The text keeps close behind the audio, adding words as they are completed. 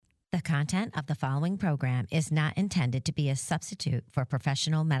content of the following program is not intended to be a substitute for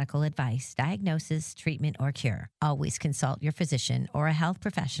professional medical advice, diagnosis, treatment, or cure. Always consult your physician or a health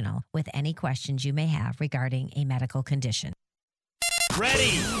professional with any questions you may have regarding a medical condition.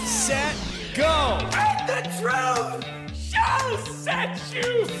 Ready, set, go! And the truth shall set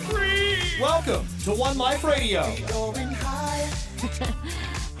you free! Welcome to One Life Radio.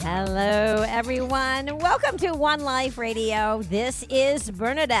 Hello, everyone. Welcome to One Life Radio. This is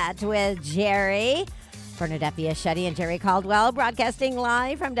Bernadette with Jerry. Bernadette Biaschetti and Jerry Caldwell, broadcasting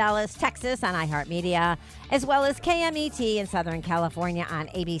live from Dallas, Texas on iHeartMedia, as well as KMET in Southern California on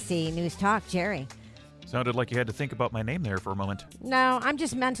ABC News Talk. Jerry. Sounded like you had to think about my name there for a moment. No, I'm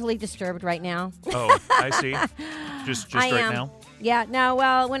just mentally disturbed right now. Oh, I see. Just right now? Yeah, no,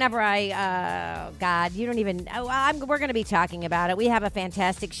 well, whenever God, you don't even, we're going to be talking about it. We have a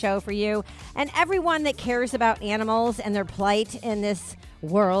fantastic show for you. And everyone that cares about animals and their plight in this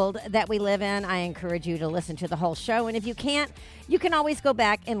world that we live in, I encourage you to listen to the whole show. And if you can't, you can always go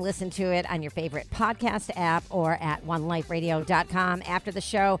back and listen to it on your favorite podcast app or at oneliferadio.com after the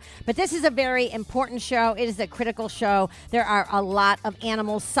show. But this is a very important show. It is a critical show. There are a lot of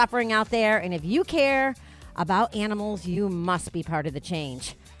animals suffering out there. And if you care about animals, you must be part of the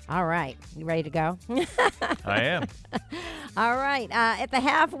change. All right. You ready to go? I am. All right. At the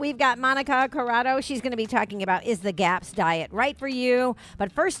half, we've got Monica Corrado. She's going to be talking about Is the GAPS diet right for you?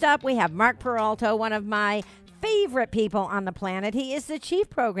 But first up, we have Mark Peralta, one of my favorite people on the planet. He is the Chief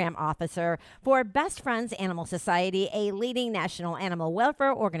Program Officer for Best Friends Animal Society, a leading national animal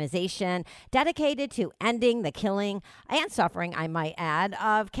welfare organization dedicated to ending the killing and suffering, I might add,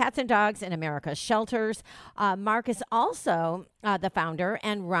 of cats and dogs in America's shelters. Mark is also the founder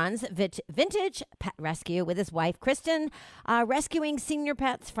and runs Vintage Pet Rescue with his wife, Kristen, rescuing senior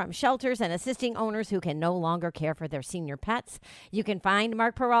pets from shelters and assisting owners who can no longer care for their senior pets. You can find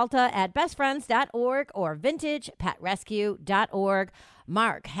Mark Peralta at bestfriends.org or vintagepetrescue.org.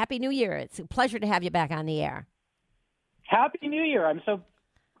 Mark, Happy New Year. It's a pleasure to have you back on the air. Happy New Year. I'm so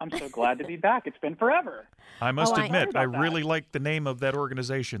glad to be back. It's been forever. I must admit, I really like the name of that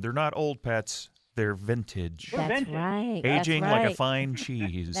organization. They're not old pets. They're vintage. That's right. Aging That's right. like a fine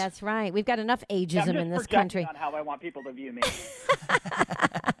cheese. That's right. We've got enough ageism in this country. On how I want people to view me.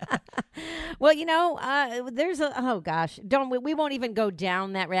 Well, you know, we won't even go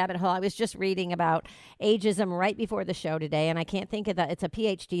down that rabbit hole. I was just reading about ageism right before the show today, and I can't think of that. It's a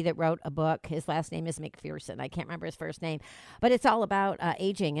PhD that wrote a book. His last name is McPherson. I can't remember his first name, but it's all about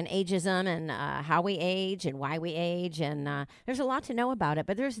aging and ageism and how we age and why we age, and there's a lot to know about it,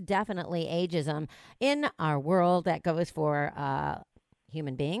 but there's definitely ageism in our world that goes for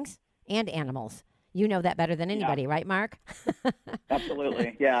human beings and animals. You know that better than anybody, right, Mark?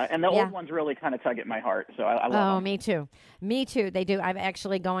 Absolutely, yeah. And the old ones really kind of tug at my heart, so I love them. Oh, me too. Me too. They do. I'm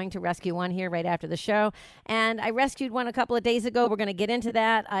actually going to rescue one here right after the show, and I rescued one a couple of days ago. We're going to get into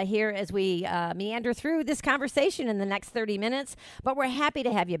that here as we meander through this conversation in the next 30 minutes, but we're happy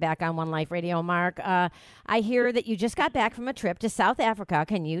to have you back on One Life Radio, Mark. I hear that you just got back from a trip to South Africa.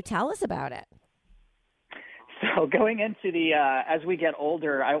 Can you tell us about it? So going into the, as we get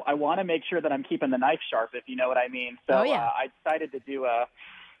older, I want to make sure that I'm keeping the knife sharp, if you know what I mean. So I decided to do a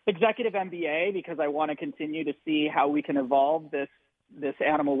executive MBA because I want to continue to see how we can evolve this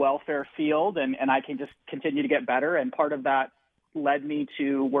animal welfare field, and I can just continue to get better. And part of that led me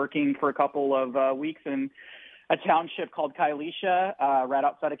to working for a couple of weeks in a township called Khayelitsha, right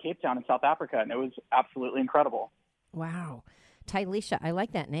outside of Cape Town in South Africa, and it was absolutely incredible. Wow. Khayelitsha, I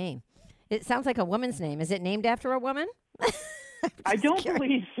like that name. It sounds like a woman's name. Is it named after a woman? I don't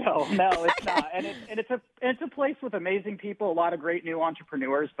believe so. No, it's not. And it's a place with amazing people, a lot of great new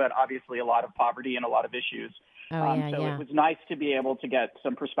entrepreneurs, but obviously a lot of poverty and a lot of issues. It was nice to be able to get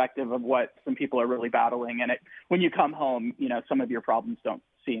some perspective of what some people are really battling. And when you come home, you know, some of your problems don't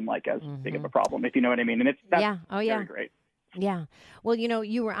seem like as big of a problem, if you know what I mean. And that's very great. Yeah. Well, you know,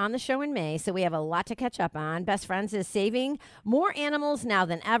 you were on the show in May, so we have a lot to catch up on. Best Friends is saving more animals now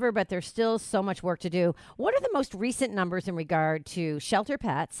than ever, but there's still so much work to do. What are the most recent numbers in regard to shelter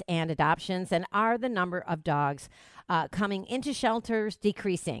pets and adoptions, and are the number of dogs coming into shelters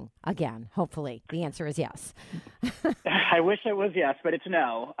decreasing again? Hopefully. The answer is yes. I wish it was yes, but it's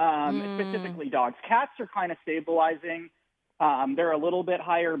no. Specifically dogs. Cats are kind of stabilizing. They're a little bit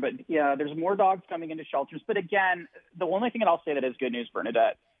higher, but yeah, there's more dogs coming into shelters. But again, the only thing that I'll say that is good news,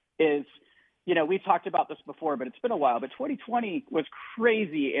 Bernadette, is, you know, we've talked about this before, but it's been a while. But 2020 was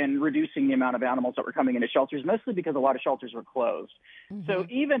crazy in reducing the amount of animals that were coming into shelters, mostly because a lot of shelters were closed. So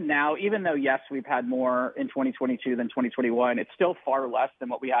even now, even though, yes, we've had more in 2022 than 2021, it's still far less than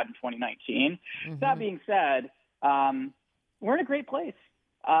what we had in 2019. That being said, we're in a great place.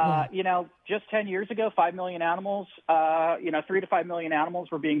 Just 10 years ago, 5 million animals, 3 to 5 million animals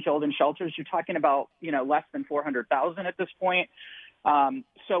were being killed in shelters. You're talking about, less than 400,000 at this point.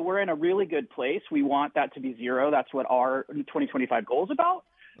 So we're in a really good place. We want that to be zero. That's what our 2025 goal is about.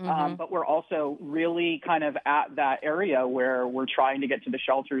 But we're also really kind of at that area where we're trying to get to the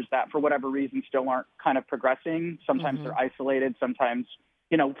shelters that, for whatever reason, still aren't kind of progressing. Sometimes they're isolated, sometimes,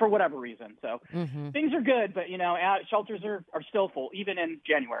 for whatever reason. So things are good, but, shelters are still full, even in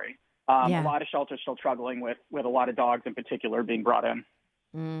January. A lot of shelters still struggling with a lot of dogs in particular being brought in.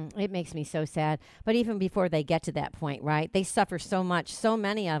 It makes me so sad. But even before they get to that point, right, they suffer so much, so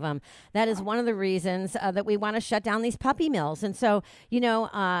many of them. That is one of the reasons that we want to shut down these puppy mills. And so,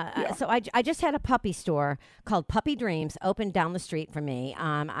 so I just had a puppy store called Puppy Dreams open down the street from me.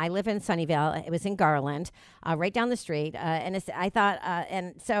 I live in Sunnyvale. It was in Garland, right down the street.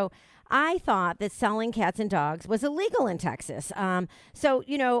 I thought that selling cats and dogs was illegal in Texas. And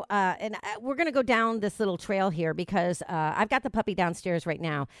we're going to go down this little trail here because I've got the puppy downstairs right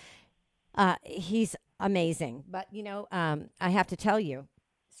now. He's amazing. But, I have to tell you,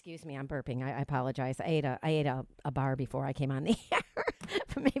 excuse me, I'm burping. I apologize. I ate a bar before I came on the air.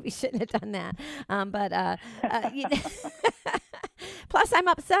 Maybe shouldn't have done that. Plus, I'm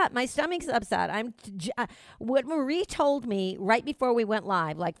upset. My stomach's upset. What Marie told me right before we went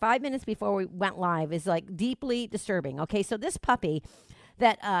live, like 5 minutes before we went live, is like deeply disturbing. Okay, so this puppy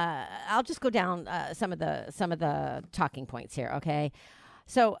that I'll just go down some of the talking points here. Okay.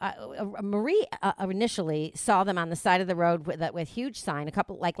 So Marie initially saw them on the side of the road with huge sign, a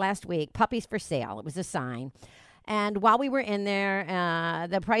couple, like last week, puppies for sale. It was a sign. And while we were in there,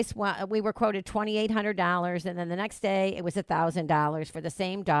 the price, we were quoted $2,800. And then the next day it was $1,000 for the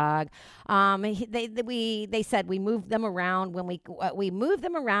same dog. They said we moved them around when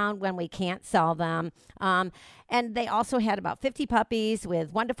we can't sell them. And they also had about 50 puppies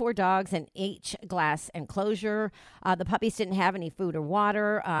with 1 to 4 dogs in each glass enclosure. The puppies didn't have any food or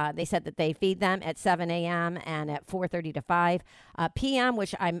water. They said that they feed them at 7 a.m. and at 4:30 to 5 p.m.,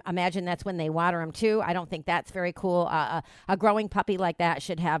 which I imagine that's when they water them too. I don't think that's very cool. A growing puppy like that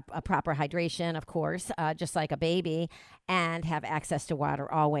should have a proper hydration, of course, just like a baby, and have access to water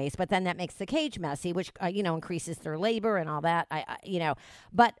always. But then that makes the cage messy, which, increases their labor and all that.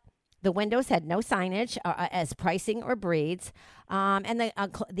 But the windows had no signage as pricing or breeds, and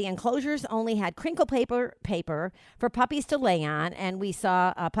the enclosures only had crinkle paper for puppies to lay on, and we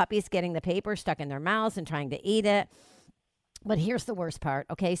saw puppies getting the paper stuck in their mouths and trying to eat it. But here's the worst part.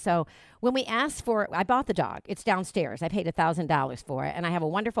 Okay, so when we asked for it, I bought the dog. It's downstairs. I paid $1,000 for it, and I have a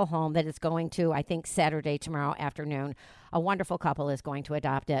wonderful home that is going to, I think, Saturday, tomorrow afternoon. A wonderful couple is going to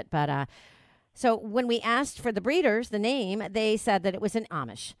adopt it. But so when we asked for the breeders, the name, they said that it was an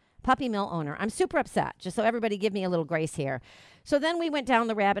Amish puppy mill owner. I'm super upset, just so everybody give me a little grace here. So then we went down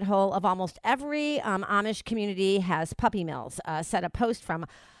the rabbit hole of almost every Amish community has puppy mills. Set a post from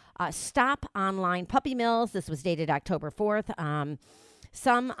Stop Online Puppy Mills. This was dated October 4th.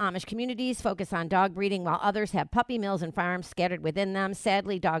 Some Amish communities focus on dog breeding, while others have puppy mills and farms scattered within them.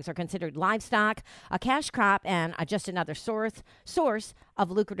 Sadly, dogs are considered livestock, a cash crop, and just another source of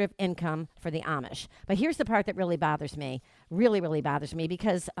lucrative income for the Amish. But here's the part that really bothers me, really bothers me,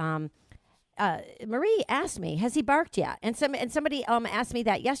 because Marie asked me, has he barked yet? And somebody asked me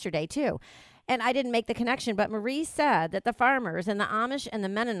that yesterday, too. And I didn't make the connection, but Marie said that the farmers and the Amish and the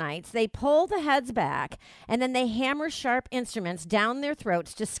Mennonites, they pull the heads back and then they hammer sharp instruments down their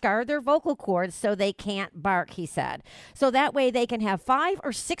throats to scar their vocal cords so they can't bark, he said. So that way they can have 500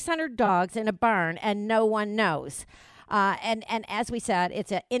 or 600 dogs in a barn and no one knows. And as we said,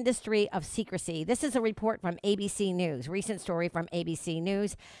 it's an industry of secrecy. This is a report from ABC News, recent story from ABC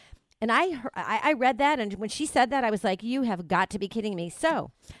News. And I read that, and when she said that, I was like, you have got to be kidding me.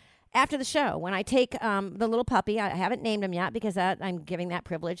 So after the show, when I take the little puppy, I haven't named him yet because I'm giving that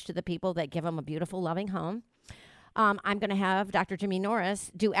privilege to the people that give him a beautiful, loving home. I'm going to have Dr. Jimmy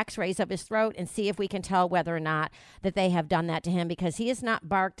Norris do x-rays of his throat and see if we can tell whether or not that they have done that to him, because he has not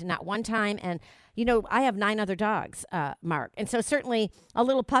barked, not one time. And, I have 9 other dogs, Mark. And so certainly a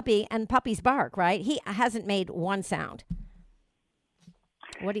little puppy, and puppies bark, right? He hasn't made one sound.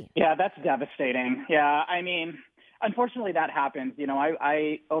 Yeah, that's devastating. Yeah, I mean, unfortunately, that happens.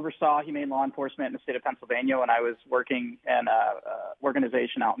 I oversaw humane law enforcement in the state of Pennsylvania when I was working in an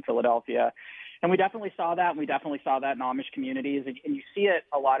organization out in Philadelphia. And we definitely saw that, and we definitely saw that in Amish communities. And you see it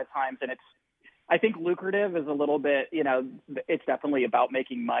a lot of times, and I think lucrative is a little bit, it's definitely about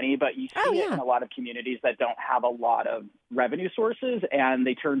making money, but you see it in a lot of communities that don't have a lot of revenue sources, and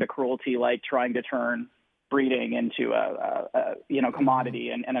they turn to cruelty, like trying to turn breeding into a commodity,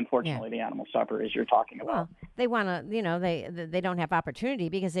 and unfortunately the animals suffer, as you're talking about. Well, they want to, they don't have opportunity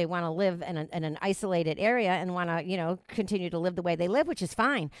because they want to live in an isolated area and want to, continue to live the way they live, which is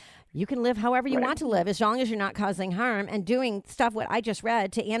fine. You can live however you want to live as long as you're not causing harm and doing stuff what I just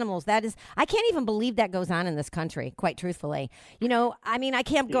read to animals. That is, I can't even believe that goes on in this country, quite truthfully. I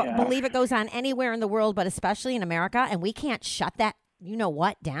can't believe it goes on anywhere in the world, but especially in America, and we can't shut that,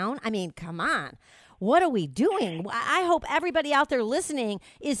 down. I mean, come on. What are we doing? I hope everybody out there listening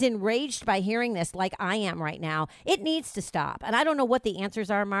is enraged by hearing this like I am right now. It needs to stop. And I don't know what the answers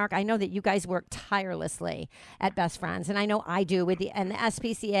are, Mark. I know that you guys work tirelessly at Best Friends, and I know I do with the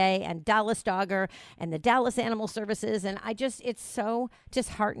SPCA and Dallas Dogger and the Dallas Animal Services. And it's so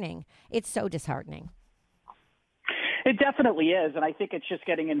disheartening. It's so disheartening. It definitely is, and I think it's just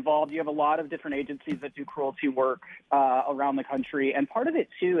getting involved. You have a lot of different agencies that do cruelty work around the country, and part of it,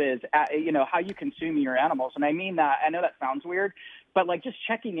 too, is, how you consume your animals. And I mean that. I know that sounds weird, but, just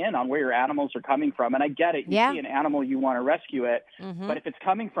checking in on where your animals are coming from. And I get it. You see an animal, you want to rescue it. Mm-hmm. But if it's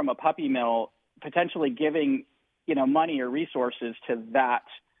coming from a puppy mill, potentially giving, money or resources to that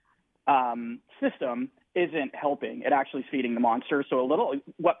system isn't helping. It actually is feeding the monster. So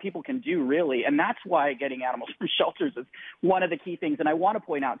what people can do really, and that's why getting animals from shelters is one of the key things. And I want to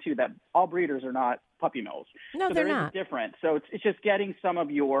point out too that all breeders are not puppy mills. No, so they're not. Different. So it's just getting some of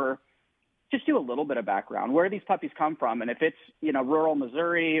just do a little bit of background. Where do these puppies come from? And if it's, rural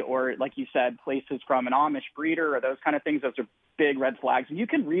Missouri or, like you said, places from an Amish breeder or those kind of things, those are big red flags. And you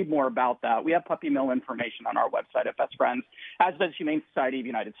can read more about that. We have puppy mill information on our website at Best Friends, as does Humane Society of the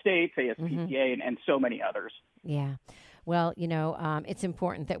United States, ASPCA, and so many others. Yeah. Well, it's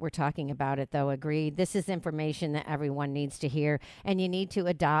important that we're talking about it, though. Agreed. This is information that everyone needs to hear, and you need to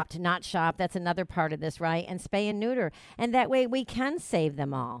adopt, not shop. That's another part of this, right? And spay and neuter. And that way we can save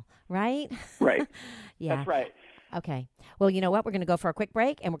them all, right? Right. Yeah. That's right. Okay. Well, you know what? We're going to go for a quick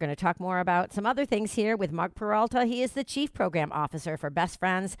break, and we're going to talk more about some other things here with Mark Peralta. He is the Chief Program Officer for Best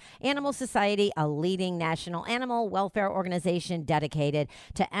Friends Animal Society, a leading national animal welfare organization dedicated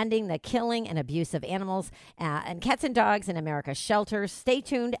to ending the killing and abuse of animals and cats and dogs in America's shelters. Stay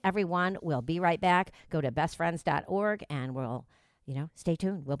tuned, everyone. We'll be right back. Go to bestfriends.org, and we'll, stay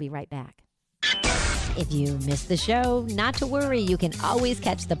tuned. We'll be right back. If you missed the show, not to worry. You can always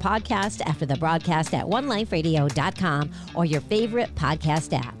catch the podcast after the broadcast at oneliferadio.com or your favorite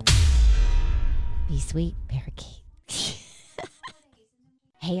podcast app. Be sweet, parakeet.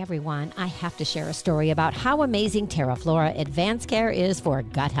 Hey everyone, I have to share a story about how amazing TerraFlora Advanced Care is for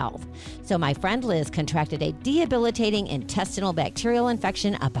gut health. So my friend Liz contracted a debilitating intestinal bacterial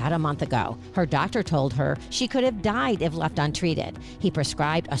infection about a month ago. Her doctor told her she could have died if left untreated. He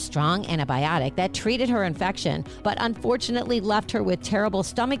prescribed a strong antibiotic that treated her infection, but unfortunately left her with terrible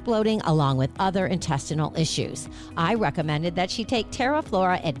stomach bloating along with other intestinal issues. I recommended that she take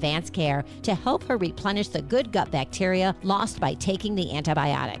TerraFlora Advanced Care to help her replenish the good gut bacteria lost by taking the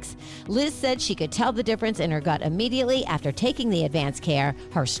antibiotics. Liz said she could tell the difference in her gut immediately after taking the advanced care.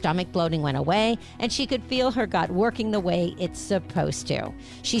 Her stomach bloating went away, and she could feel her gut working the way it's supposed to.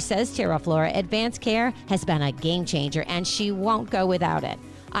 She says TerraFlora Advanced Care has been a game changer, and she won't go without it.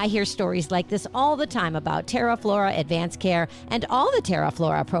 I hear stories like this all the time about TerraFlora Advanced Care and all the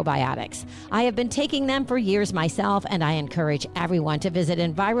TerraFlora probiotics. I have been taking them for years myself, and I encourage everyone to visit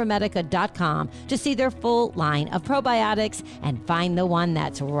Enviromedica.com to see their full line of probiotics and find the one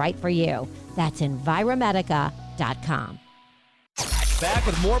that's right for you. That's Enviromedica.com. Back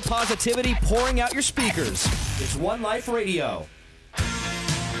with more positivity pouring out your speakers. It's One Life Radio. All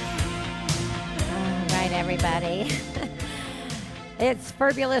right, everybody. It's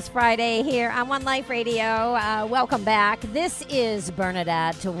Fabulous Friday here on One Life Radio. Welcome back. This is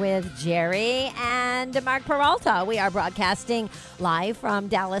Bernadette with Jerry and Mark Peralta. We are broadcasting live from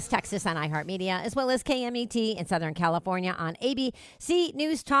Dallas, Texas on iHeartMedia, as well as KMET in Southern California on ABC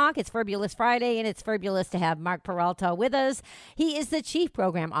News Talk. It's Fabulous Friday, and it's fabulous to have Mark Peralta with us. He is the Chief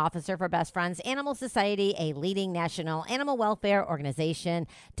Program Officer for Best Friends Animal Society, a leading national animal welfare organization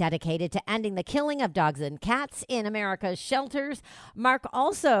dedicated to ending the killing of dogs and cats in America's shelters. Mark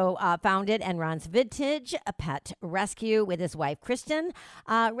also founded and runs Vintage Pet Rescue with his wife, Kristen,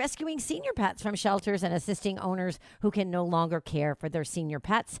 rescuing senior pets from shelters and assisting owners who can no longer care for their senior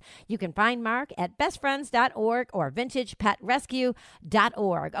pets. You can find Mark at bestfriends.org or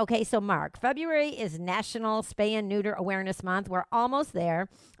vintagepetrescue.org. Okay, so Mark, February is National Spay and Neuter Awareness Month. We're almost there.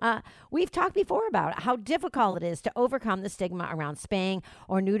 We've talked before about how difficult it is to overcome the stigma around spaying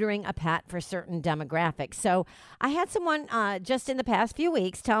or neutering a pet for certain demographics. So I had someone just in the the past few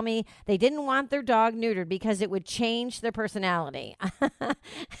weeks tell me they didn't want their dog neutered because it would change their personality.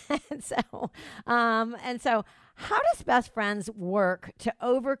 and so, how does Best Friends work to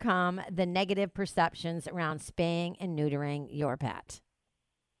overcome the negative perceptions around spaying and neutering your pet?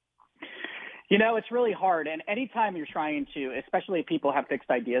 It's really hard. And anytime you're trying to, especially if people have fixed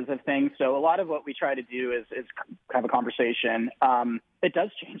ideas of things. So a lot of what we try to do is have a conversation. It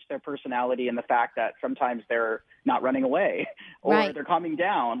does change their personality and the fact that sometimes they're not running away or they're calming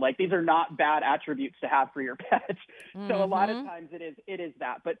down. Like, these are not bad attributes to have for your pet. So a lot of times it is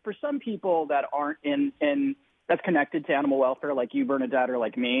that. But for some people that aren't in that's connected to animal welfare, like you, Bernadette, or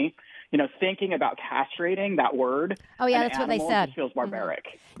like me, thinking about castrating, that word. Oh, yeah, that's what they said. Just feels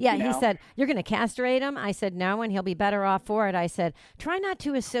barbaric. Yeah, he said, you're going to castrate him? I said, no, and he'll be better off for it. I said, try not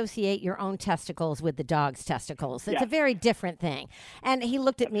to associate your own testicles with the dog's testicles. It's a very different thing. And he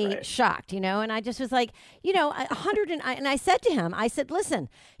looked at me shocked, and I just was like, 100, and I said to him, I said, listen,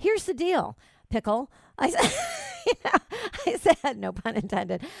 here's the deal, Pickle. I said, I said, no pun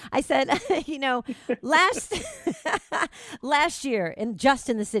intended. I said, last year, just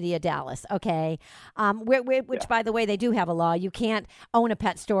in the city of Dallas, okay, which, by the way, they do have a law. You can't own a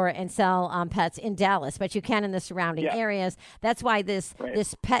pet store and sell pets in Dallas, but you can in the surrounding areas. That's why this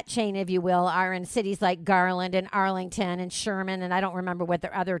pet chain, if you will, are in cities like Garland and Arlington and Sherman, and I don't remember what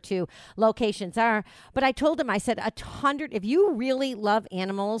their other two locations are. But I told him, I said, 100, if you really love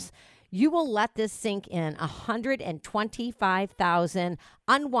animals, you will let this sink in. 125,000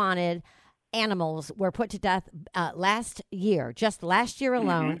 unwanted animals were put to death last year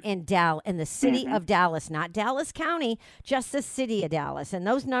alone in the city of Dallas, not Dallas County, just the city of Dallas. And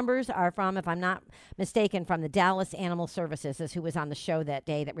those numbers are from, if I'm not mistaken, from the Dallas Animal Services, who was on the show that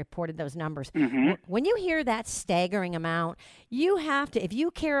day that reported those numbers. When you hear that staggering amount, you have to, if you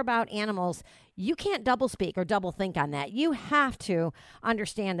care about animals, you can't double speak or double think on that. You have to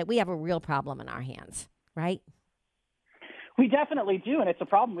understand that we have a real problem in our hands, right? We definitely do, and it's a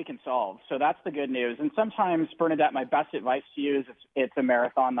problem we can solve. So that's the good news. And sometimes, Bernadette, my best advice to you is it's a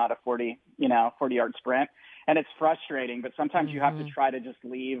marathon, not a 40-yard sprint. And it's frustrating, but sometimes you have to try to just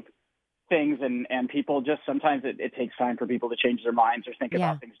leave things, and people just, sometimes it takes time for people to change their minds or think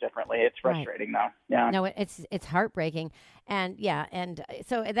about things differently. It's frustrating, though. Yeah. No, it's heartbreaking. And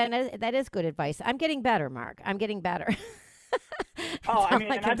so that is good advice. I'm getting better, Mark. I'm getting better.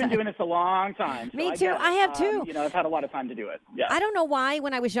 And I've been doing this a long time. So Me too. I have too. I've had a lot of time to do it. Yeah. I don't know why.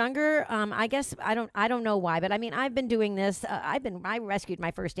 When I was younger, I guess I don't know why, but I've been doing this. I rescued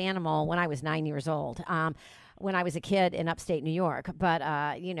my first animal when I was 9 years old. When I was a kid in upstate New York. But,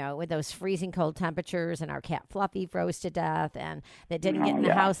 with those freezing cold temperatures, and our cat Fluffy froze to death, and that didn't get in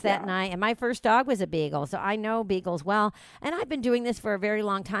the house that night. And my first dog was a beagle, so I know beagles well. And I've been doing this for a very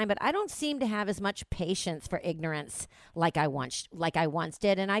long time, but I don't seem to have as much patience for ignorance like I once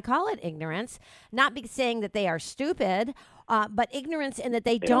did. And I call it ignorance, not saying that they are stupid, but ignorance in that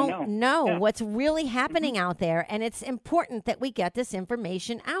they don't know what's really happening out there. And it's important that we get this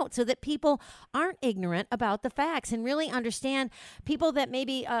information out so that people aren't ignorant about the facts and really understand. People that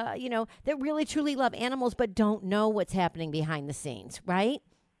maybe, that really truly love animals but don't know what's happening behind the scenes, right?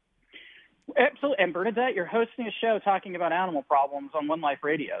 Absolutely. And Bernadette, you're hosting a show talking about animal problems on One Life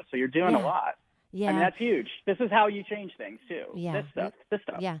Radio, so you're doing a lot. Yeah. I mean, that's huge. This is how you change things, too. Yeah. This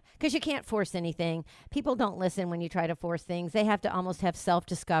stuff. Yeah, because you can't force anything. People don't listen when you try to force things. They have to almost have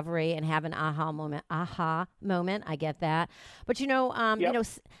self-discovery and have an aha moment. I get that. But,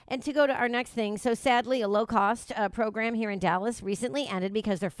 and to go to our next thing, so sadly, a low-cost program here in Dallas recently ended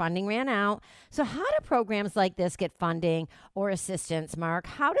because their funding ran out. So how do programs like this get funding or assistance, Mark?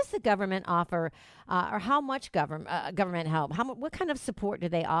 How does the government offer, or how much government help? What kind of support do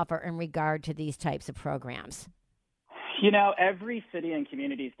they offer in regard to these types of programs? Every city and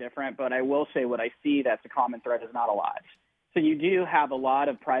community is different, but I will say what I see that's a common thread is not a lot. So you do have a lot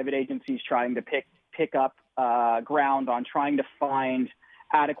of private agencies trying to pick up ground on trying to find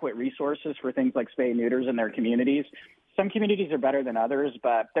adequate resources for things like spay neuters in their communities. Some communities are better than others,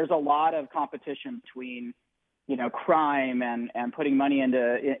 but there's a lot of competition between crime and putting money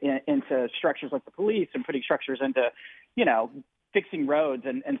into structures like the police and putting structures into, fixing roads.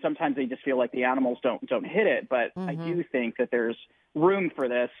 And sometimes they just feel like the animals don't hit it. But I do think that there's room for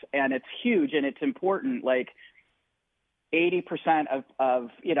this, and it's huge and it's important. Like 80% of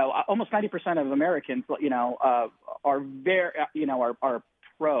almost 90% of Americans, are very, are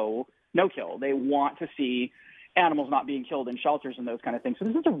pro no-kill. They want to see animals not being killed in shelters and those kind of things. So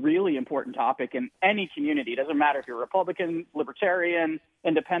this is a really important topic in any community. It doesn't matter if you're Republican, Libertarian,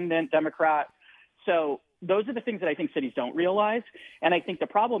 Independent, Democrat. So those are the things that I think cities don't realize. And I think the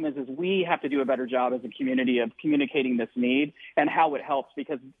problem is we have to do a better job as a community of communicating this need and how it helps,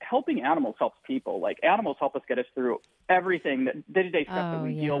 because helping animals helps people. Like, animals help us get us through everything, that day-to-day stuff that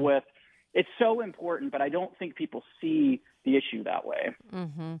we deal with. It's so important, but I don't think people see the issue that way.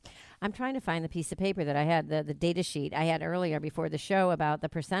 Mm-hmm. I'm trying to find the piece of paper that I had, the data sheet I had earlier before the show about the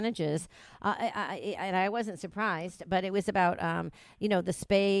percentages, and I wasn't surprised, but it was about, the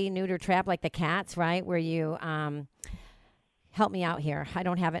spay, neuter trap, like the cats, right, where you... help me out here. I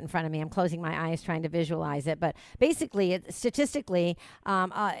don't have it in front of me. I'm closing my eyes trying to visualize it. But basically, statistically,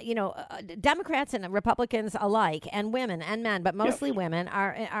 Democrats and Republicans alike, and women and men, but mostly women,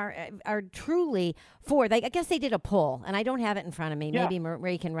 are truly for. I guess they did a poll, and I don't have it in front of me. Yeah. Maybe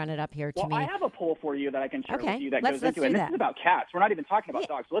Marie can run it up here to me. Well, I have a poll for you that I can share with you that goes into it. And this is about cats. We're not even talking about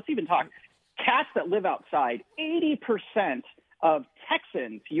dogs. So let's even talk cats that live outside. 80% of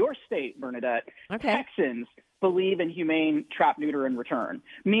Texans, your state, Bernadette, Texans believe in humane trap, neuter, and return,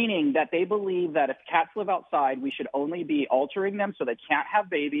 meaning that they believe that if cats live outside, we should only be altering them so they can't have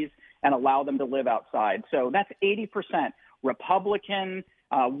babies and allow them to live outside. So that's 80%. Republican,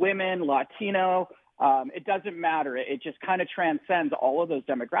 women, Latino, it doesn't matter. It just kind of transcends all of those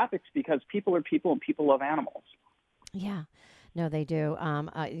demographics, because people are people and people love animals. Yeah. No, they do.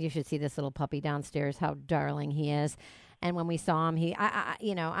 You should see this little puppy downstairs, how darling he is. And when we saw him,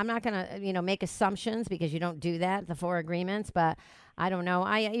 I'm not going to, make assumptions, because you don't do that, the 4 agreements, but I don't know.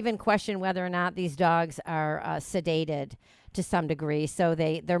 I even question whether or not these dogs are sedated to some degree. So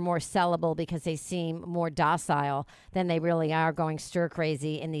they're more sellable because they seem more docile than they really are, going stir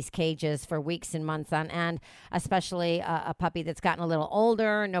crazy in these cages for weeks and months on end, especially a puppy that's gotten a little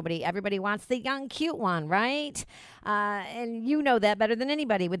older. Everybody wants the young, cute one, right? And you know that better than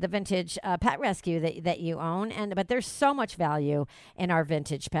anybody with the vintage pet rescue that you own. But there's so much value in our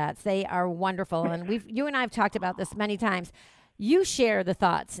vintage pets. They are wonderful. And you and I have talked about this many times. You share the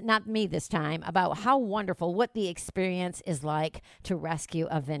thoughts, not me this time, about how wonderful, what the experience is like to rescue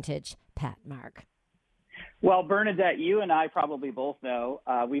a vintage pet, Mark. Well, Bernadette, you and I probably both know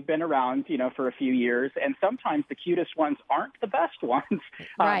we've been around, for a few years, and sometimes the cutest ones aren't the best ones,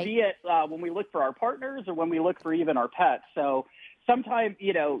 right. Be it when we look for our partners or when we look for even our pets. So sometimes,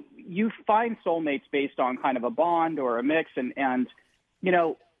 you find soulmates based on kind of a bond or a mix, and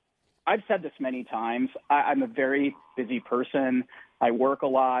I've said this many times. I'm a very busy person. I work a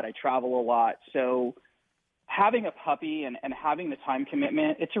lot. I travel a lot. So having a puppy and having the time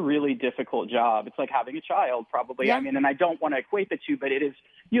commitment, it's a really difficult job. It's like having a child, probably. Yeah. I mean, and I don't want to equate the two, but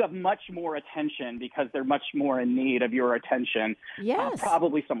you have much more attention because they're much more in need of your attention. Yes.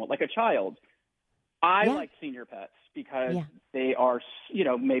 Probably somewhat like a child. I like senior pets because they are,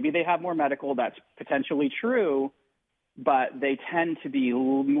 maybe they have more medical. That's potentially true. But they tend to be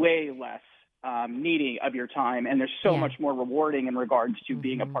way less needy of your time, and they're so much more rewarding in regards to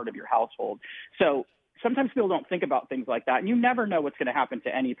being a part of your household. So sometimes people don't think about things like that, and you never know what's going to happen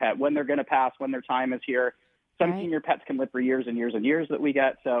to any pet, when they're going to pass, when their time is here. Some senior pets can live for years and years and years that we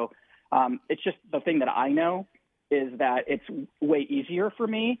get. So it's just the thing that I know is that it's way easier for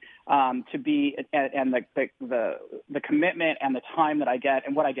me to be, and the commitment and the time that I get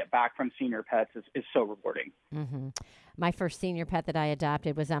and what I get back from senior pets is so rewarding. Mm-hmm. My first senior pet that I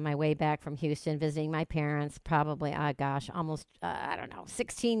adopted was on my way back from Houston, visiting my parents, probably, almost,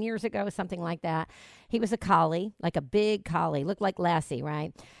 16 years ago, something like that. He was a collie, like a big collie, looked like Lassie,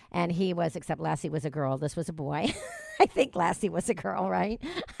 right? And except Lassie was a girl. This was a boy. I think Lassie was a girl, right?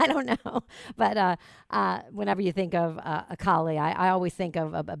 I don't know. But whenever you think of a collie, I always think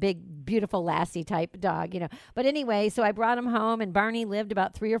of a big, beautiful Lassie type dog, But anyway, so I brought him home, and Barney lived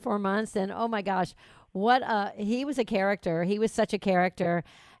about 3 or 4 months. And oh my gosh, he was a character. He was such a character.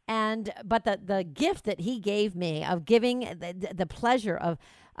 But the gift that he gave me of giving the pleasure of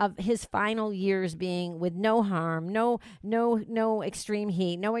his final years being with no harm, no extreme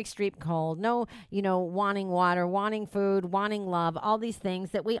heat, no extreme cold, no, wanting water, wanting food, wanting love, all these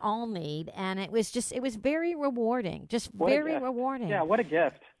things that we all need. And it was very rewarding, very rewarding. Yeah, what a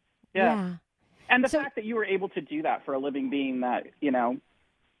gift. Yeah. And the fact that you were able to do that for a living being that,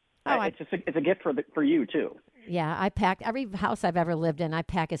 it's a gift for you too. Yeah, I packed every house I've ever lived in. I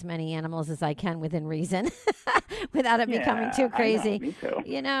pack as many animals as I can within reason, without it becoming too crazy. Me too.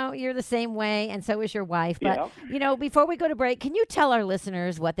 You're the same way, and so is your wife. But before we go to break, can you tell our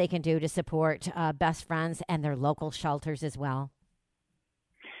listeners what they can do to support Best Friends and their local shelters as well?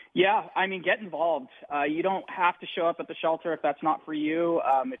 Yeah, get involved. You don't have to show up at the shelter if that's not for you.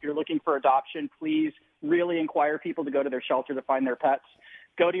 If you're looking for adoption, please really inquire people to go to their shelter to find their pets.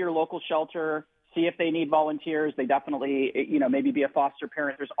 Go to your local shelter, see if they need volunteers. They definitely, maybe be a foster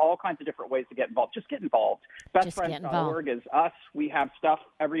parent. There's all kinds of different ways to get involved. Just get involved. BestFriends.org is us. We have stuff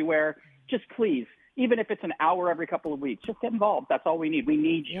everywhere. Just please, even if it's an hour every couple of weeks, just get involved. That's all we need. We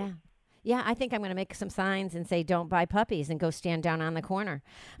need you. Yeah. Yeah, I think I'm going to make some signs and say, don't buy puppies, and go stand down on the corner.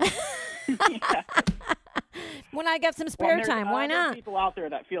 When I got some spare time, why not? There's people out there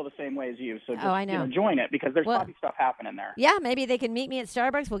that feel the same way as you, so just I know. Join it, because there's probably stuff happening there. Yeah, maybe they can meet me at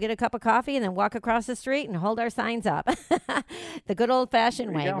Starbucks. We'll get a cup of coffee and then walk across the street and hold our signs up. The good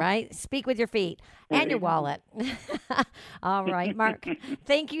old-fashioned way, right? Speak with your feet and your wallet. All right, Mark.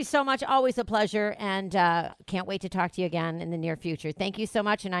 Thank you so much. Always a pleasure, and can't wait to talk to you again in the near future. Thank you so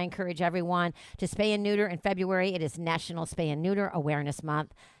much, and I encourage everyone to spay and neuter in February. It is National Spay and Neuter Awareness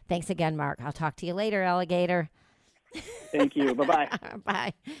Month. Thanks again, Mark. I'll talk to you later, alligator. Thank you. Bye-bye.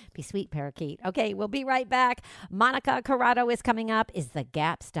 Bye. Be sweet, parakeet. Okay, we'll be right back. Monica Corrado is coming up. Is the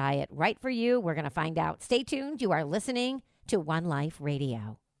GAPS diet right for you? We're going to find out. Stay tuned. You are listening to One Life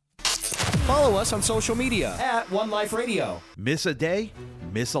Radio. Follow us on social media at One Life Radio. Miss a day?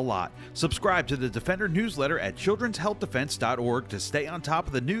 Miss a lot. Subscribe to the Defender newsletter at childrenshealthdefense.org to stay on top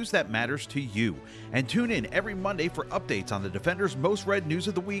of the news that matters to you. And tune in every Monday for updates on the Defender's most read news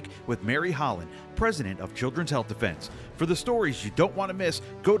of the week with Mary Holland, president of Children's Health Defense. For the stories you don't want to miss,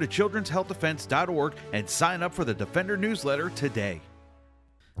 go to childrenshealthdefense.org and sign up for the Defender newsletter today.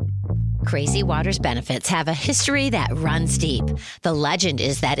 Crazy Water's benefits have a history that runs deep. The legend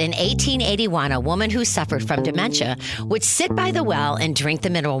is that in 1881, a woman who suffered from dementia would sit by the well and drink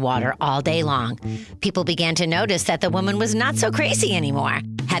the mineral water all day long. People began to notice that the woman was not so crazy anymore.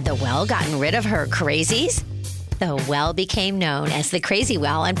 Had the well gotten rid of her crazies? The well became known as the Crazy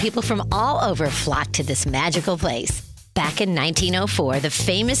Well, and people from all over flocked to this magical place. Back in 1904, the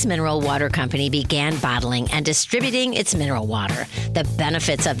famous mineral water company began bottling and distributing its mineral water. The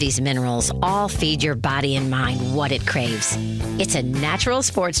benefits of these minerals all feed your body and mind what it craves. It's a natural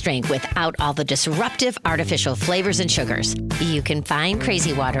sports drink without all the disruptive artificial flavors and sugars. You can find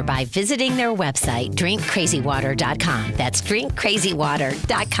Crazy Water by visiting their website, drinkcrazywater.com. That's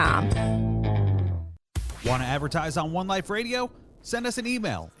drinkcrazywater.com. Want to advertise on One Life Radio? Send us an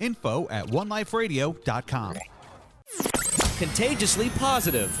email, info@oneliferadio.com. Contagiously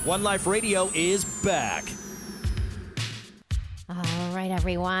positive. One Life Radio is back. All right,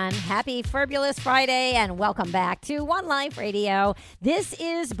 everyone. Happy Fabulous Friday, and welcome back to One Life Radio. This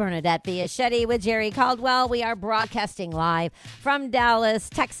is Bernadette Biaschetti with Jerry Caldwell. We are broadcasting live from Dallas,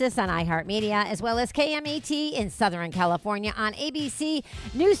 Texas on iHeartMedia, as well as KMET in Southern California on ABC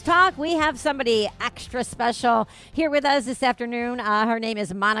News Talk. We have somebody extra special here with us this afternoon. Her name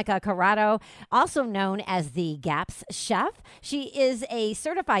is Monica Corrado, also known as the GAPS Chef. She is a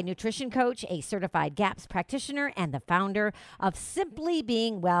certified nutrition coach, a certified GAPS practitioner, and the founder of Simply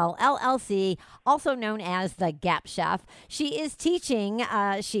Being Well, LLC, also known as the Gap Chef. She is teaching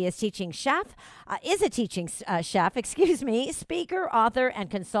chef, speaker, author, and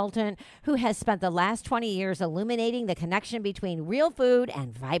consultant who has spent the last 20 years illuminating the connection between real food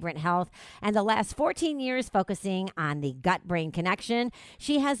and vibrant health, and the last 14 years focusing on the gut-brain connection.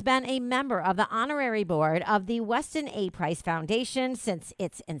 She has been a member of the honorary board of the Weston A. Price Foundation since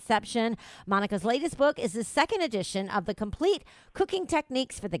its inception. Monica's latest book is the second edition of the complete Cooking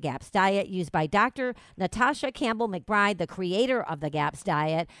Techniques for the GAPS Diet, used by Dr. Natasha Campbell McBride, the creator of the GAPS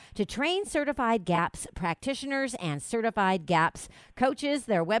Diet, to train certified GAPS practitioners and certified GAPS coaches.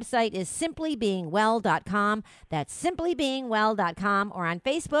 Their website is simplybeingwell.com. That's simplybeingwell.com, or on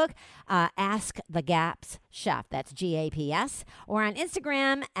Facebook, Ask the GAPS Chef. That's GAPS. Or on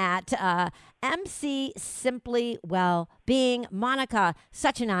Instagram at MC Simply Wellbeing. Monica,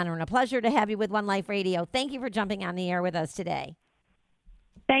 such an honor and a pleasure to have you with One Life Radio. Thank you for jumping on the air with us today.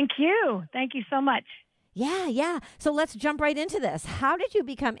 Thank you. Thank you so much. Yeah. So let's jump right into this. How did you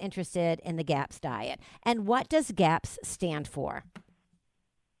become interested in the GAPS diet, and what does GAPS stand for?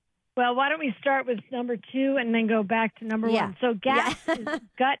 Well, why don't we start with number 2 and then go back to number 1? So GAPS is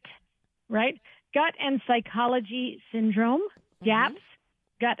gut, right? Gut and Psychology Syndrome, GAPS,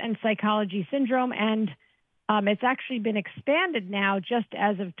 Gut and Psychology Syndrome, and it's actually been expanded now just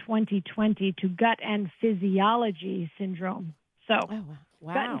as of 2020 to Gut and Physiology Syndrome. So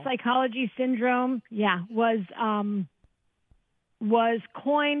Gut and Psychology Syndrome, was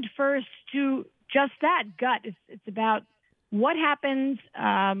coined first to just that, gut. It's about what happens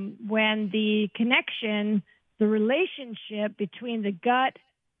when the connection, the relationship between the gut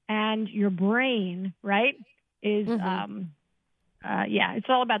and your brain, right, is, it's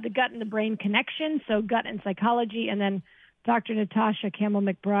all about the gut and the brain connection, so gut and psychology. And then Dr. Natasha Campbell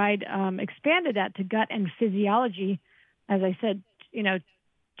McBride expanded that to gut and physiology, as I said,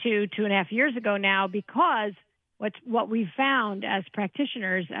 2.5 years ago now, because what we've found as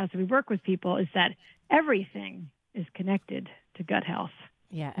practitioners, as we work with people, is that everything is connected to gut health.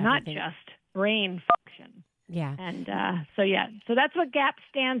 Yeah, not just brain function. Yeah. And so that's what GAPS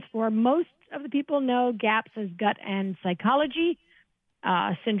stands for. Most of the people know GAPS as Gut and Psychology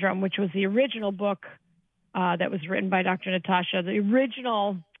Syndrome, which was the original book that was written by Dr. Natasha. The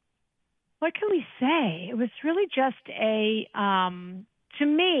original, what can we say? It was really just to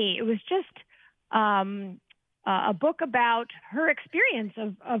me, it was just a book about her experience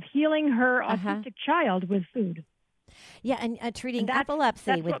of healing her autistic child with food. Yeah, and treating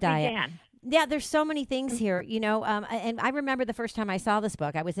epilepsy with diet. Began. Yeah, there's so many things here, and I remember the first time I saw this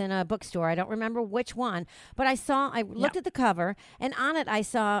book. I was in a bookstore. I don't remember which one, but I looked at the cover, and on it I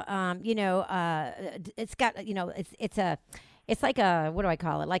saw, it's got, it's like a, what do I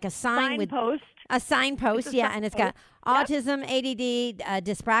call it? Like a signpost. A signpost, yeah, and it's got autism, ADD,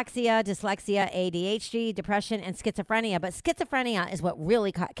 dyspraxia, dyslexia, ADHD, depression, and schizophrenia. But schizophrenia is what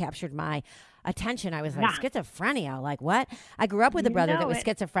really captured my attention. I was like, schizophrenia, like what? I grew up with a brother that was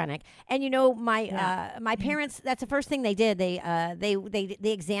schizophrenic, and my parents. That's the first thing they did. They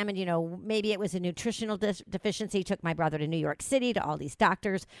examined. Maybe it was a nutritional deficiency. Took my brother to New York City to all these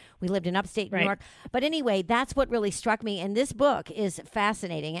doctors. We lived in upstate New York, but anyway, that's what really struck me. And this book is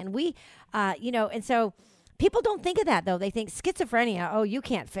fascinating, and we, and so. People don't think of that, though. They think schizophrenia, oh, you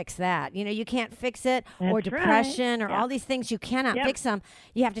can't fix that. You can't fix it. That's or depression or all these things. You cannot fix them.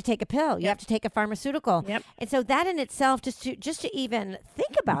 You have to take a pill. You have to take a pharmaceutical. And so that in itself, just to even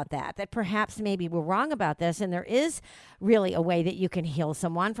think about that perhaps maybe we're wrong about this, and there is really a way that you can heal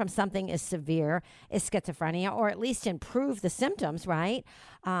someone from something as severe as schizophrenia, or at least improve the symptoms, right?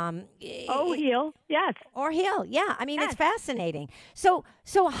 Heal. Yes. Or heal. Yeah. I mean, it's fascinating. So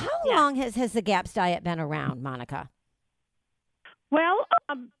how long has the GAPS diet been around, Monica? Well,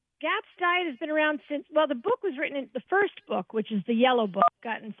 GAPS diet has been around since, the book was written the first book, which is the yellow book,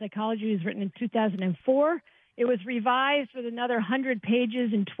 Gut and Psychology, was written in 2004. It was revised with another 100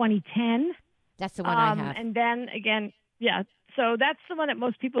 pages in 2010. That's the one I have. And then again, so that's the one that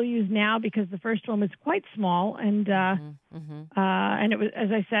most people use now, because the first one was quite small, and and it was, as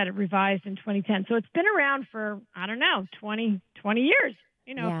I said, it revised in 2010. So it's been around for, I don't know, 20 years.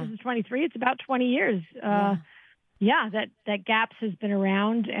 If this is 23, it's about 20 years. That GAPS has been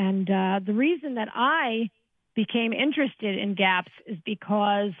around, and the reason that I became interested in GAPS is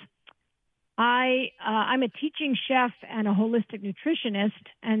because I'm a teaching chef and a holistic nutritionist,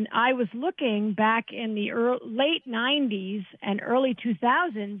 and I was looking back in the late 90s and early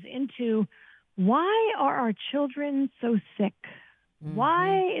 2000s into why are our children so sick?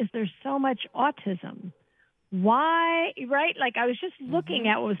 Why is there so much autism? Why, right? Like, I was just looking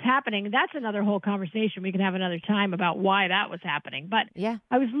at what was happening. That's another whole conversation. We can have another time about why that was happening. But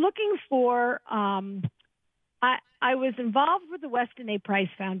I was looking for, I was involved with the Weston A. Price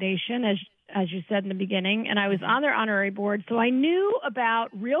Foundation, as you said in the beginning, and I was on their honorary board. So I knew about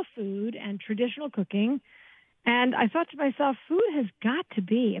real food and traditional cooking. And I thought to myself, food has got to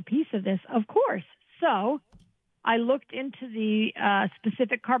be a piece of this, of course. So I looked into the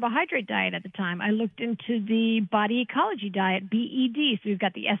specific carbohydrate diet at the time. I looked into the body ecology diet, BED. So we've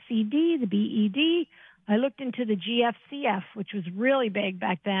got the SCD, the BED. I looked into the GFCF, which was really big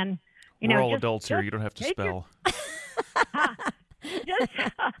back then. We're all adults here. You don't have to spell.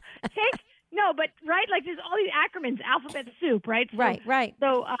 Like there's all these acronyms, alphabet soup, right? So, right.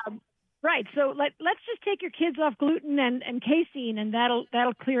 So, So let's just take your kids off gluten and casein, and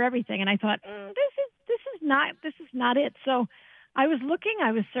that'll clear everything. And I thought, this is not it. So I was looking,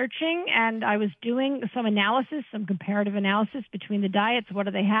 I was searching, and I was doing some analysis, some comparative analysis between the diets. What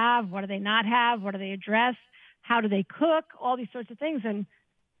do they have? What do they not have? What do they address? How do they cook? All these sorts of things. And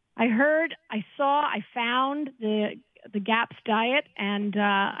I heard, I saw, I found the GAPS diet, and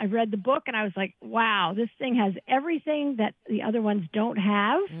I read the book, and I was like, wow, this thing has everything that the other ones don't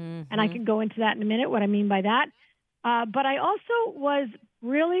have. And I can go into that in a minute, what I mean by that. But I also was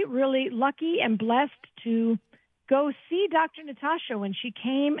really, really lucky and blessed to go see Dr. Natasha when she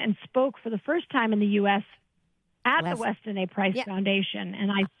came and spoke for the first time in the U.S. at the Weston A. Price Foundation.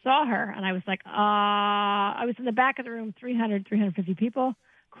 And I saw her, and I was like, I was in the back of the room, 350 people,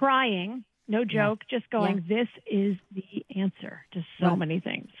 crying. No joke, just going, this is the answer to so many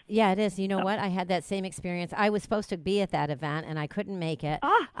things. Yeah, it is. You know what? I had that same experience. I was supposed to be at that event, and I couldn't make it.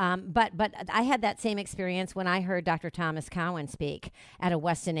 But I had that same experience when I heard Dr. Thomas Cowan speak at a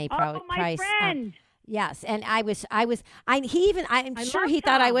Weston A. Price. Oh, my friend. Yes, and I'm sure he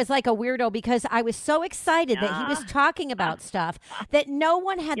thought I was like a weirdo because I was so excited that he was talking about stuff that no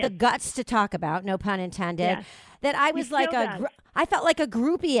one had the guts to talk about, no pun intended, that I was like I felt like a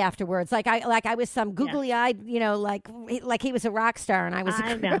groupie afterwards. Like I was some googly-eyed, like he was a rock star, and I was a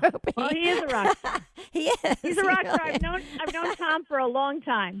groupie. Well, he is a rock star. He is. He's a rock star. I've known Tom for a long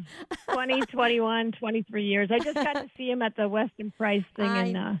time, 20, 21, 23 years. I just got to see him at the Weston Price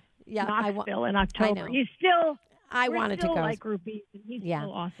thing in Knoxville in October. He's still. wanted to go. Like groupies, and he's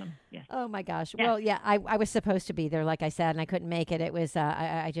still awesome. Yes. Oh my gosh. Yes. Well, yeah, I was supposed to be there, like I said, and I couldn't make it. It was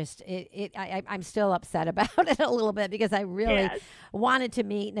I'm still upset about it a little bit because I really wanted to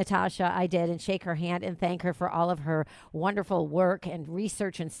meet Natasha. I did, and shake her hand and thank her for all of her wonderful work and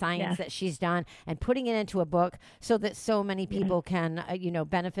research and science that she's done, and putting it into a book so that so many people can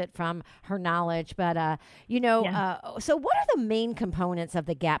benefit from her knowledge. But so what are the main components of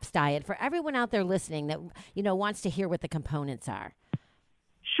the GAPS diet for everyone out there listening that wants to hear what the components are?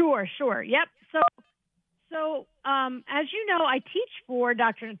 Sure. Yep. So as you know, I teach for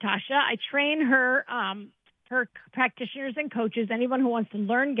Dr. Natasha. I train her practitioners and coaches, anyone who wants to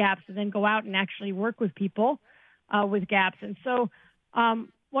learn GAPS and then go out and actually work with people with GAPS. And so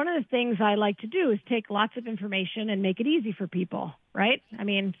one of the things I like to do is take lots of information and make it easy for people, right? I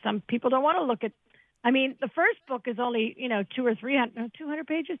mean, some people don't want to look at, the first book is only, 200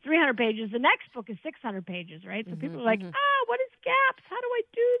 pages, 300 pages. The next book is 600 pages, right? So people are like, what is GAPS? How do I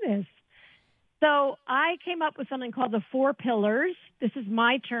do this? So I came up with something called the 4 pillars. This is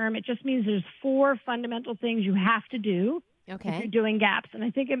my term. It just means there's 4 fundamental things you have to do if you're doing GAPS, and I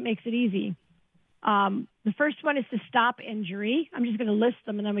think it makes it easy. The first one is to stop injury. I'm just going to list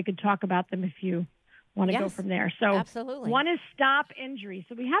them, and then we could talk about them if you want to go from there. So absolutely. One is stop injury.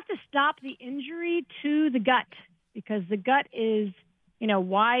 So we have to stop the injury to the gut, because the gut is,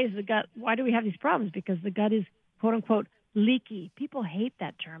 why do we have these problems? Because the gut is, quote unquote, leaky. People hate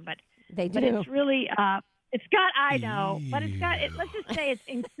that term, but they do. But it's really, let's just say it's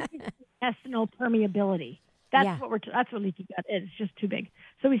increased intestinal permeability. That's what leaky gut is. It's just too big.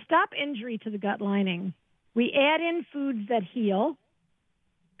 So we stop injury to the gut lining. We add in foods that heal.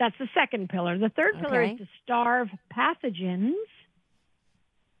 That's the second pillar. The third pillar is to starve pathogens,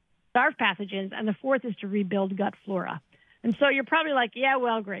 and the fourth is to rebuild gut flora. And so you're probably like, yeah,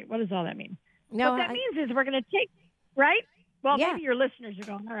 well, great. What does all that mean? No, what that means is we're going to take, right? Well, maybe your listeners are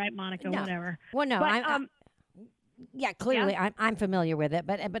going, all right, Monica, whatever. Well, no, but, clearly I'm familiar with it,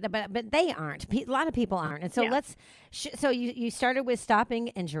 but they aren't. A lot of people aren't, and so so you started with stopping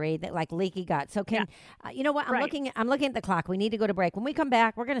injury, that like leaky gut. So you know what? I'm looking at the clock. We need to go to break. When we come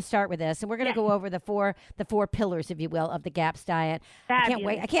back, we're going to start with this, and we're going to go over the four pillars, if you will, of the GAPS diet. Fabulous.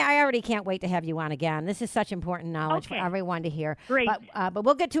 I can't wait. I already can't wait to have you on again. This is such important knowledge for everyone to hear. Great. But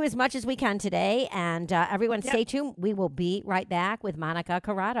we'll get to as much as we can today, and everyone stay tuned. We will be right back with Monica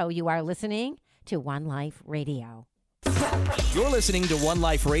Corrado. You are listening to One Life Radio. You're listening to One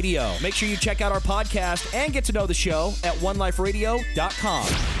Life Radio. Make sure you check out our podcast and get to know the show at oneliferadio.com.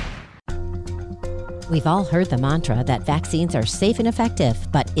 We've all heard the mantra that vaccines are safe and effective,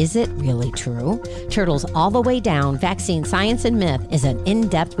 but is it really true? Turtles All the Way Down, Vaccine Science and Myth is an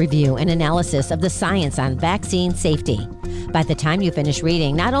in-depth review and analysis of the science on vaccine safety. By the time you finish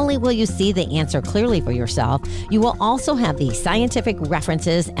reading, not only will you see the answer clearly for yourself, you will also have the scientific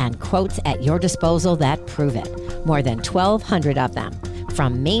references and quotes at your disposal that prove it. More than 1,200 of them.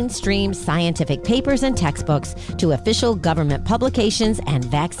 From mainstream scientific papers and textbooks to official government publications and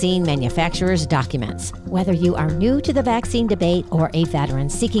vaccine manufacturers' documents. Whether you are new to the vaccine debate or a veteran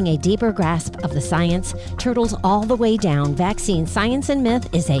seeking a deeper grasp of the science, Turtles All the Way Down, Vaccine Science and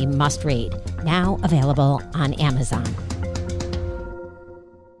Myth is a must-read. Now available on Amazon.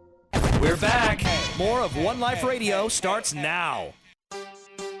 We're back. More of One Life Radio starts now.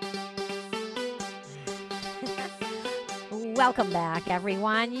 Welcome back,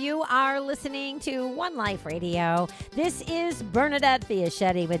 everyone. You are listening to One Life Radio. This is Bernadette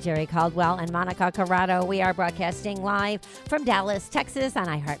Fiaschetti with Jerry Caldwell and Monica Corrado. We are broadcasting live from Dallas, Texas on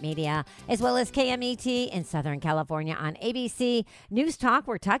iHeartMedia, as well as KMET in Southern California on ABC News Talk.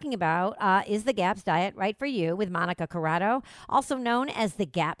 We're talking about Is the GAPS Diet Right for You with Monica Corrado, also known as the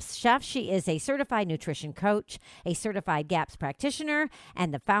GAPS Chef. She is a certified nutrition coach, a certified GAPS practitioner,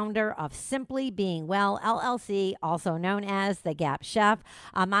 and the founder of Simply Being Well, LLC, also known as the GAPS Chef.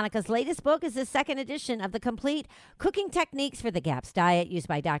 Monica's latest book is the second edition of the complete cooking techniques for the GAPS diet, used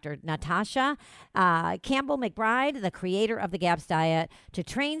by Dr. Natasha Campbell McBride, the creator of the GAPS diet, to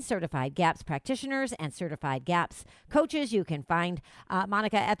train certified GAPS practitioners and certified GAPS coaches. You can find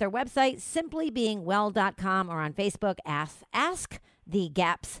Monica at their website, simplybeingwell.com, or on Facebook, Ask the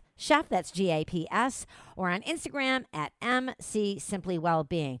GAPS Chef, that's GAPS, or on Instagram at MC Simply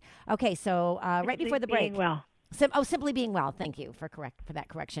Wellbeing. Okay, so right before the break. Simply being well. Thank you for that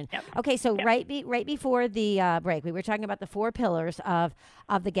correction. Yep. Okay, so Yep. right before the break, we were talking about the 4 pillars of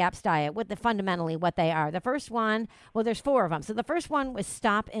the GAPS diet, fundamentally what they are. The first one, well, there's 4 of them. So the first one was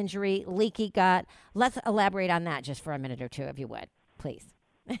stop injury, leaky gut. Let's elaborate on that just for a minute or two, if you would, please.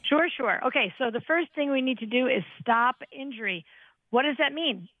 Sure. Okay, so the first thing we need to do is stop injury. What does that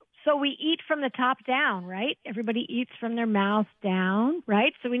mean? So we eat from the top down, right? Everybody eats from their mouth down,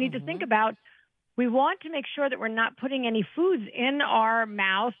 right? So we need to think about, we want to make sure that we're not putting any foods in our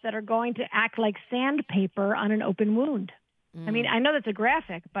mouth that are going to act like sandpaper on an open wound. I mean, I know that's a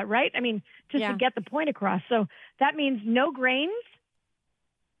graphic, but right? I mean, just to get the point across. So that means no grains.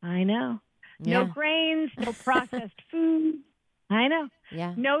 I know. No grains, no processed food. I know.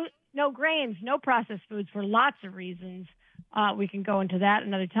 Yeah. No grains, no processed foods for lots of reasons. We can go into that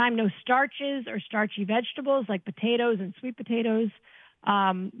another time. No starches or starchy vegetables like potatoes and sweet potatoes.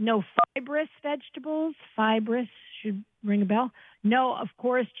 No fibrous vegetables. Fibrous should ring a bell. No, of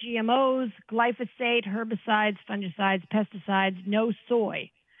course, GMOs, glyphosate, herbicides, fungicides, pesticides. No soy.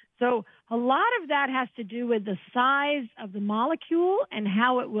 So a lot of that has to do with the size of the molecule and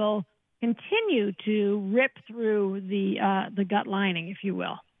how it will continue to rip through the gut lining, if you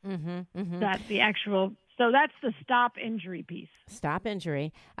will. That's the actual. So that's the stop injury piece. Stop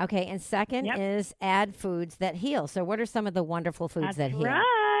injury. Okay, and second is add foods that heal. So what are some of the wonderful foods that heal?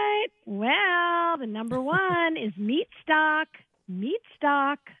 Right. Well, the number one is meat stock. Meat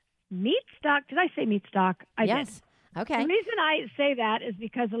stock. Did I say meat stock? I did. Okay. The reason I say that is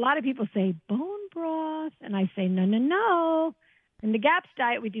because a lot of people say bone broth, and I say no. In the GAPS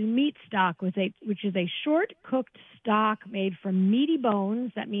diet, we do meat stock, which is a short-cooked stock made from meaty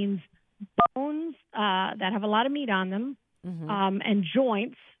bones. That means bones that have a lot of meat on them, and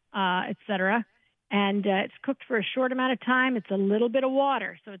joints, etc. And it's cooked for a short amount of time. It's a little bit of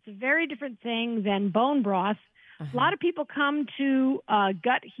water. So it's a very different thing than bone broth. A lot of people come to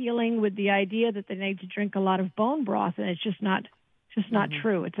gut healing with the idea that they need to drink a lot of bone broth, and it's just not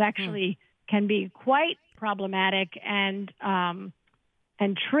true. It's actually can be quite problematic and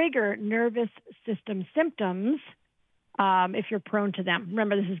trigger nervous system symptoms if you're prone to them.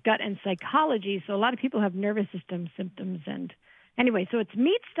 Remember, this is gut and psychology, so a lot of people have nervous system symptoms. And anyway, so it's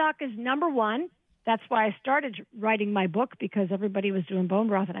meat stock is number one. That's why I started writing my book, because everybody was doing bone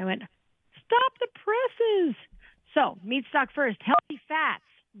broth, and I went, stop the presses. So meat stock first. Healthy fats,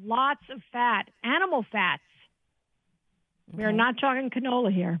 lots of fat, animal fats. We are not talking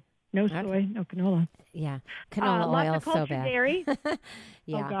canola here. No soy, no canola. Yeah, canola oil is so bad. Lots of cultured dairy.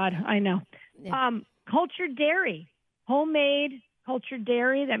 Yeah. Oh, God, I know. Yeah. Cultured dairy, homemade cultured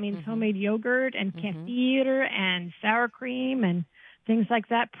dairy. That means homemade yogurt and kefir and sour cream and things like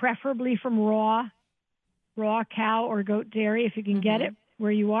that, preferably from raw cow or goat dairy if you can get it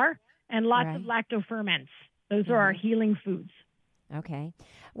where you are, and lots of lactoferments. Those are our healing foods. Okay.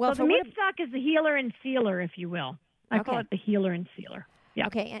 Well, so the meat stock is the healer and sealer, if you will. I call it the healer and sealer. Yeah.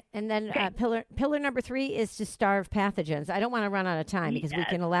 Okay, and then pillar number 3 is to starve pathogens. I don't want to run out of time because we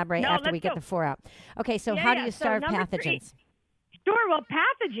can elaborate after we get the 4 out. Okay, so how do you starve pathogens? Sure, well,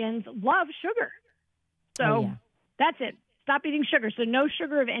 pathogens love sugar. So that's it. Stop eating sugar. So no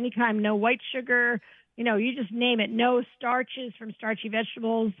sugar of any kind, no white sugar, you just name it. No starches from starchy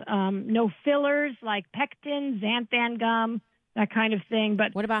vegetables, no fillers like pectin, xanthan gum, that kind of thing.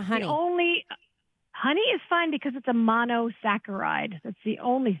 But what about honey? Honey is fine because it's a monosaccharide. That's the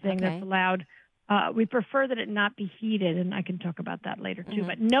only thing that's allowed. We prefer that it not be heated, and I can talk about that later too.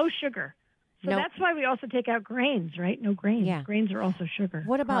 But no sugar. So that's why we also take out grains, right? No grains. Yeah. Grains are also sugar.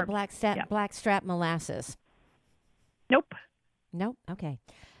 What about blackstrap molasses? Nope. Okay.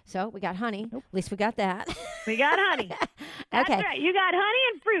 So we got honey. At least we got that. We got honey. That's right. You got honey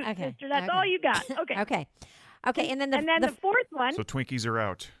and fruit, sister. That's all you got. Okay. Okay, and then the fourth one. So Twinkies are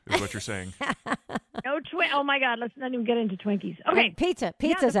out, is what you're saying. No Oh my God, let's not even get into Twinkies. Okay,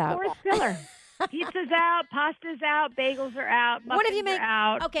 pizza's out. Fourth pillar. Pizza's out. Pasta's out. Bagels are out. What if you make? Are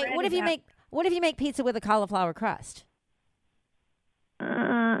out, okay, what if you make? What if you make pizza with a cauliflower crust?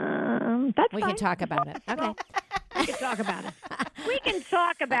 That's we fine. can talk about it. Okay. We can talk about it.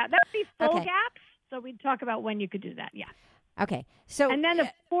 That would be full gaps. So we'd talk about when you could do that. Yeah. Okay. So and then the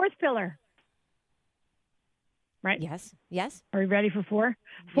fourth pillar. Right? Yes. Are we ready for 4?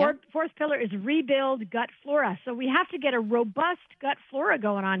 Fourth pillar is rebuild gut flora. So we have to get a robust gut flora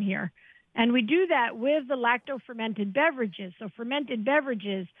going on here. And we do that with the lacto-fermented beverages. So fermented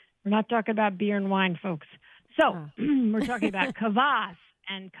beverages, we're not talking about beer and wine, folks. So we're talking about kvass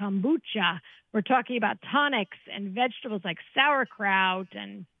and kombucha. We're talking about tonics and vegetables like sauerkraut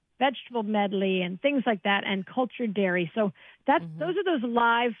and vegetable medley and things like that, and cultured dairy. So those are those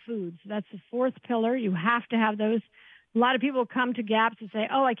live foods. That's the fourth pillar. You have to have those. A lot of people come to GAPS and say,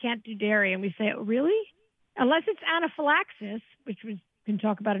 oh, I can't do dairy. And we say, oh, really? Unless it's anaphylaxis, which we can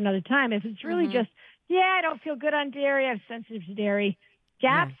talk about another time. If it's really just, I don't feel good on dairy, I'm sensitive to dairy,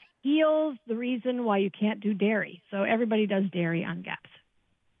 GAPS heals the reason why you can't do dairy. So everybody does dairy on GAPS.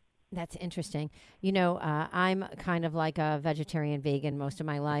 That's interesting. You know, I'm kind of like a vegetarian vegan most of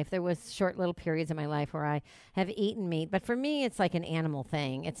my life. There was short little periods in my life where I have eaten meat, but for me, it's like an animal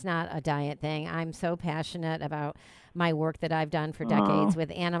thing. It's not a diet thing. I'm so passionate about my work that I've done for decades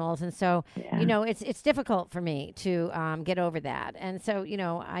with animals, and so you know, it's difficult for me to get over that. And so, you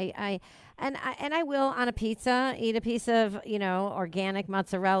know, I will on a pizza eat a piece of, you know, organic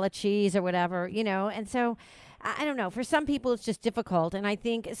mozzarella cheese or whatever, you know, and so. I don't know. For some people, it's just difficult. And I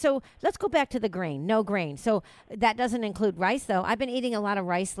think, so let's go back to the grain. No grain. So that doesn't include rice, though. I've been eating a lot of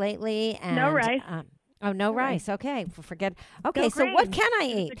rice lately. And, no rice. No rice. Okay. Forget. Okay. So what can I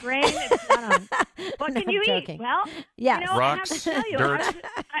eat? The grain. It's not on. What can you eat? Well, yes. You know, rocks, I have to tell you,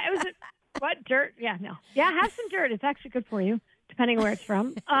 dirt. What dirt? Yeah, no. Yeah, have some dirt. It's actually good for you, depending on where it's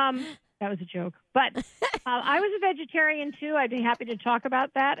from. That was a joke. But I was a vegetarian, too. I'd be happy to talk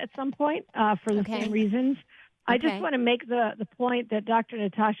about that at some point for the same reasons. I just want to make the point that Dr.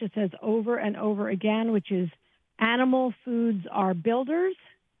 Natasha says over and over again, which is animal foods are builders,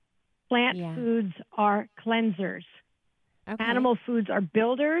 plant foods are cleansers. Okay. Animal foods are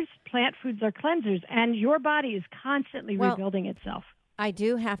builders, plant foods are cleansers, and your body is constantly rebuilding itself. I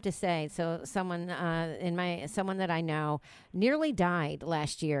do have to say, so someone someone that I know nearly died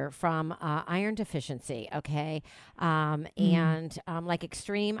last year from iron deficiency. Okay, and like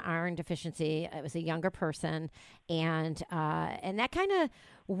extreme iron deficiency. It was a younger person, and that kind of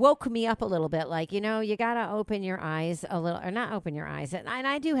woke me up a little bit. Like, you know, you gotta open your eyes a little, or not open your eyes. And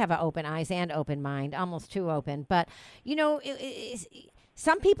I do have an open eyes and open mind, almost too open. But you know,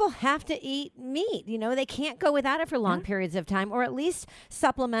 some people have to eat meat. You know, they can't go without it for long periods of time, or at least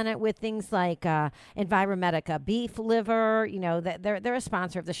supplement it with things like Enviromedica beef liver. You know, they're a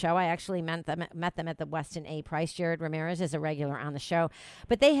sponsor of the show. I actually met them at the Weston A. Price. Jared Ramirez is a regular on the show,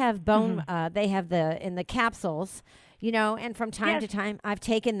 but they have bone. They have in the capsules. You know, and from time to time, I've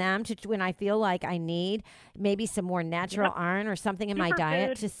taken them to when I feel like I need maybe some more natural iron or something in my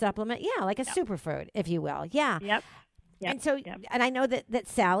diet to supplement. Yeah, like a superfood, if you will. Yeah. Yep. And so, and I know that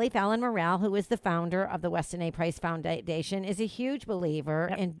Sally Fallon Morrell, who is the founder of the Weston A. Price Foundation, is a huge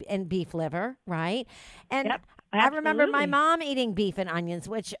believer in beef liver, right? And I remember my mom eating beef and onions,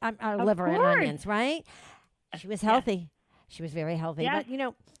 which liver and onions, right? She was healthy. She was very healthy. But, you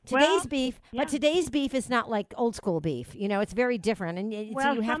know, today's beef is not like old school beef. You know, it's very different. And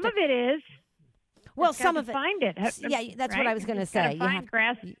so you have some of it is. Well, some of it. Find it. Yeah, that's what I was going to say. You have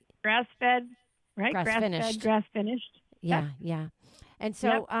grass-fed, right? Grass-finished. Grass-finished. Yeah. And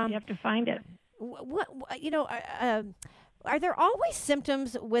so you have to find it. What you know, are there always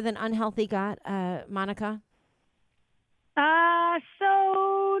symptoms with an unhealthy gut, Monica?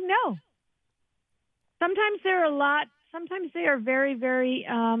 So no. Sometimes there are a lot. Sometimes they are very, very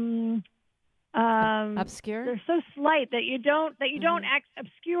obscure. They're so slight that you don't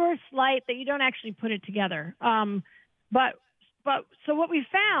obscure, slight that you don't actually put it together. But so what we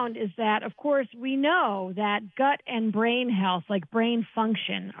found is that, of course, we know that gut and brain health, like brain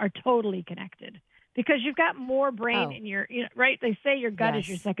function, are totally connected because you've got more brain in your, you know, right? They say your gut is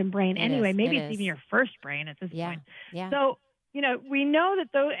your second brain anyway. Maybe it's even your first brain at this point. Yeah. So, you know, we know that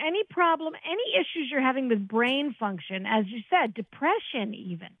though any problem, any issues you're having with brain function, as you said, depression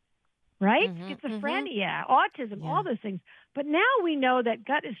even, right? Schizophrenia, autism, all those things. But now we know that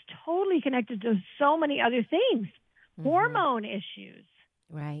gut is totally connected to so many other things. Hormone issues.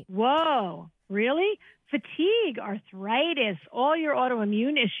 Right. Whoa, really? Fatigue, arthritis, all your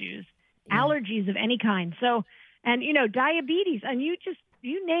autoimmune issues, allergies of any kind. So, and, you know, diabetes, and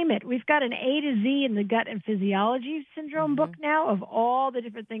you name it. We've got an A to Z in the Gut and Physiology Syndrome book now of all the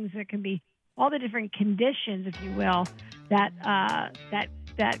different things that can be, all the different conditions, if you will, that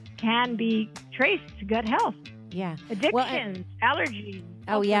can be traced to gut health. Yeah. Addictions, allergies.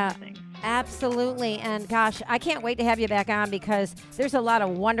 Oh, yeah. Absolutely. And gosh, I can't wait to have you back on because there's a lot of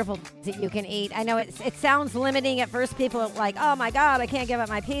wonderful things that you can eat. I know it sounds limiting at first. People are like, oh my God, I can't give up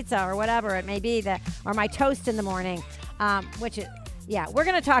my pizza or whatever it may be, or my toast in the morning, which is, we're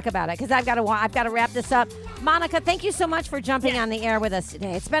going to talk about it because I've got to wrap this up. Monica, thank you so much for jumping on the air with us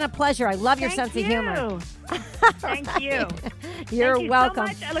today. It's been a pleasure. I love your sense of humor. Thank you. You're welcome.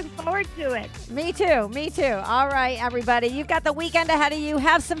 Thank you so much. I look forward to it. Me too. All right, everybody. You've got the weekend ahead of you.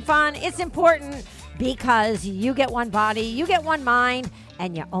 Have some fun. It's important because you get one body, you get one mind,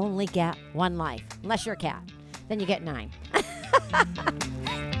 and you only get one life. Unless you're a cat. Then you get 9.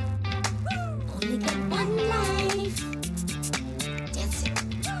 Only get one life.